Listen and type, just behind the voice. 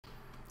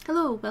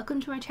Hello,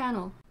 welcome to my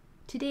channel.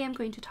 Today I'm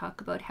going to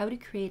talk about how to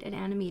create an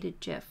animated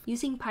GIF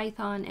using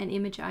Python and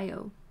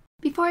ImageIO.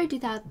 Before I do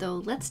that though,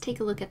 let's take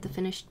a look at the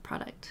finished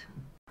product.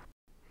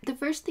 The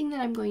first thing that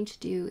I'm going to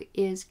do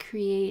is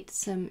create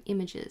some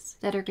images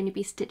that are going to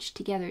be stitched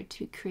together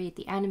to create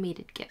the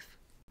animated GIF.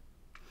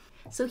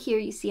 So here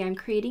you see I'm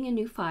creating a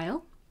new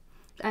file.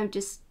 I'm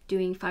just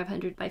doing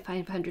 500 by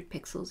 500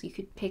 pixels. You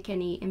could pick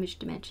any image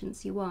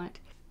dimensions you want.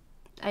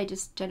 I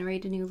just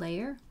generate a new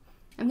layer.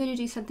 I'm going to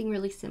do something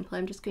really simple.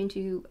 I'm just going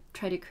to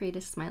try to create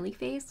a smiley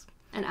face,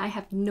 and I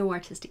have no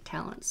artistic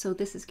talent, so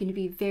this is going to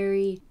be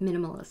very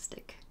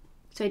minimalistic.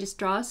 So I just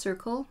draw a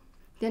circle,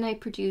 then I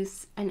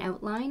produce an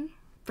outline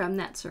from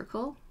that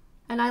circle,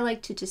 and I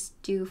like to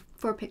just do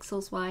 4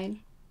 pixels wide,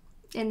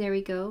 and there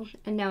we go.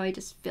 And now I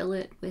just fill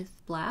it with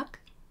black.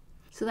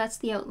 So that's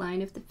the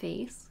outline of the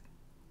face.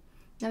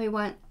 Now we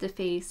want the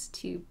face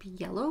to be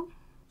yellow,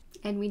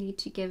 and we need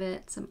to give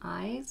it some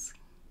eyes.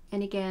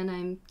 And again,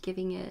 I'm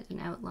giving it an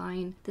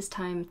outline, this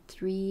time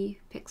 3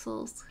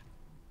 pixels.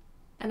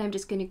 And I'm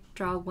just going to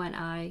draw one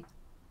eye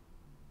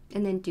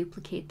and then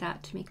duplicate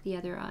that to make the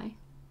other eye.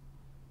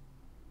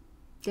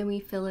 Then we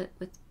fill it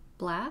with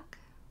black.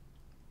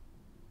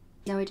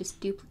 Now I just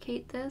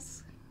duplicate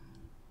this.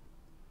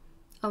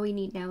 All we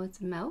need now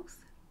is a mouth.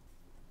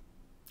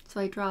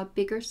 So I draw a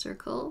bigger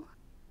circle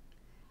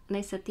and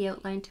I set the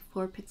outline to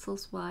 4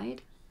 pixels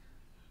wide.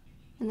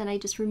 And then I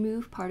just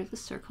remove part of the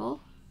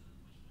circle.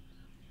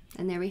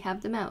 And there we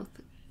have the mouth.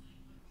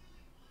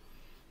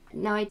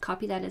 Now I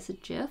copy that as a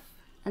GIF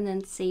and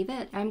then save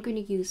it. I'm going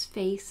to use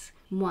face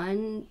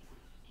 1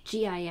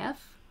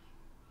 GIF.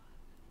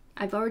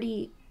 I've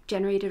already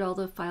generated all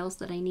the files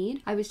that I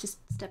need. I was just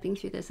stepping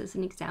through this as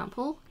an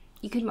example.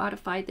 You can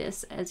modify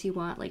this as you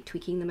want, like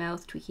tweaking the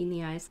mouth, tweaking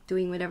the eyes,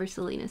 doing whatever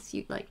silliness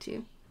you'd like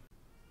to.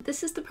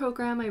 This is the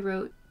program I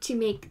wrote to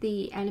make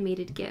the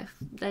animated GIF.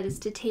 That is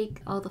to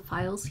take all the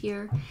files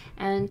here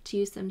and to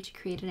use them to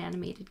create an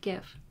animated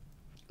GIF.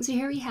 So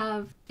here we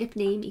have if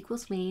name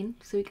equals main,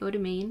 so we go to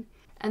main,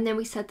 and then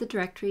we set the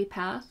directory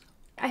path.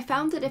 I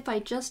found that if I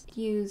just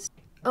use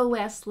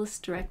OS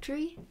list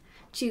directory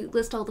to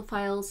list all the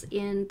files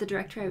in the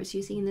directory I was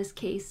using, in this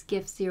case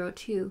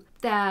GIF02,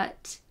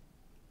 that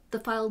the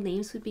file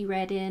names would be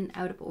read in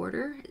out of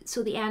order.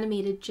 So the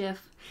animated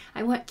GIF,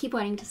 keep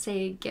wanting to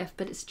say GIF,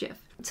 but it's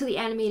GIF. So the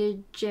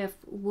animated GIF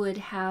would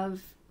have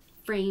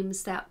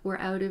frames that were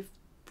out of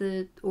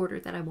the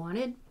order that I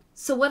wanted.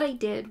 So what I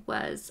did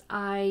was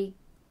I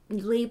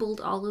labeled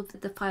all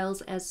of the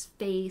files as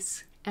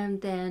face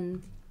and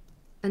then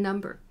a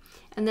number.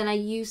 And then I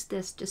used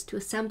this just to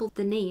assemble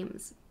the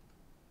names.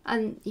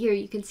 And here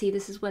you can see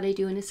this is what I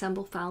do in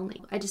assemble file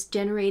name. I just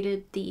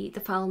generated the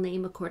file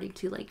name according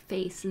to like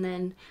face, and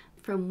then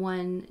from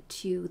 1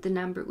 to the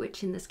number,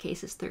 which in this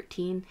case is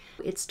 13.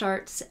 It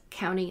starts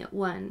counting at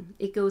 1.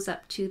 It goes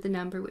up to the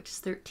number, which is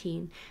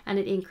 13, and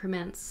it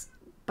increments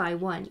by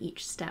 1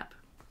 each step.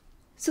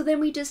 So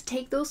then we just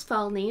take those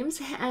file names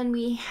and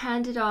we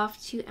hand it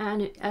off to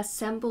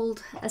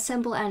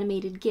assemble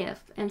animated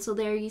GIF. And so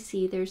there you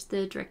see there's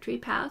the directory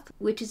path,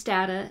 which is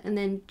data, and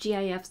then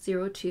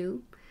GIF02,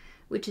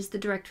 which is the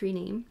directory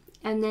name.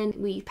 And then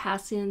we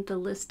pass in the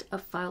list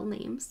of file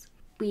names.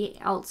 We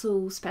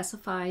also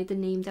specify the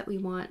name that we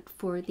want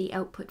for the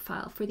output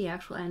file for the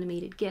actual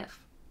animated GIF.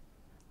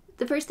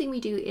 The first thing we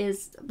do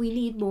is we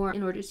need more.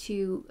 In order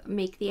to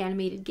make the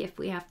animated GIF,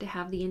 we have to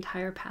have the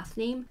entire path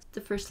name.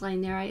 The first line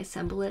there, I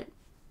assemble it.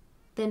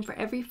 Then for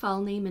every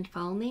file name and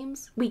file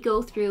names, we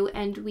go through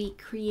and we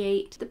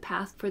create the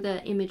path for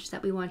the image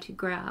that we want to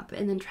grab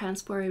and then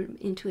transform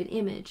it into an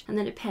image and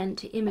then append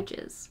to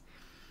images.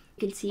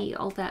 You can see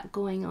all that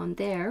going on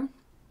there.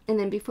 And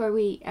then before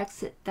we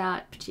exit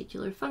that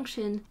particular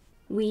function,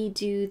 we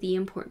do the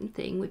important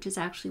thing, which is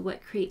actually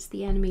what creates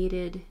the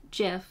animated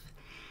GIF.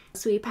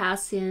 So we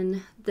pass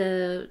in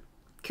the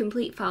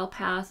complete file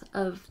path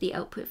of the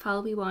output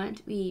file we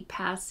want. We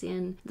pass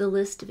in the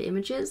list of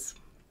images.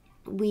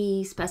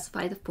 We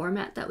specify the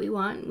format that we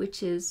want,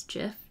 which is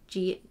GIF,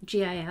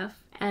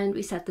 GIF, and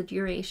we set the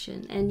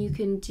duration. And you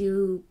can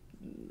do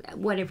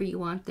whatever you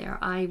want there.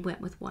 I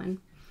went with 1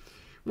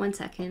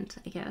 second,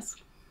 I guess.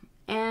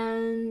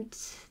 And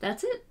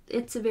that's it.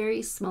 It's a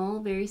very small,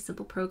 very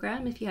simple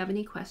program. If you have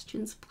any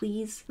questions,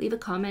 please leave a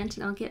comment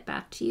and I'll get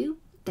back to you.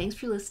 Thanks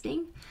for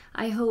listening.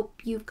 I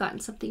hope you've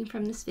gotten something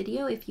from this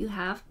video. If you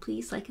have,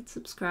 please like and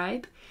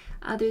subscribe.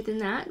 Other than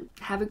that,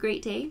 have a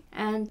great day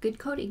and good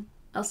coding.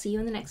 I'll see you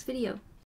in the next video.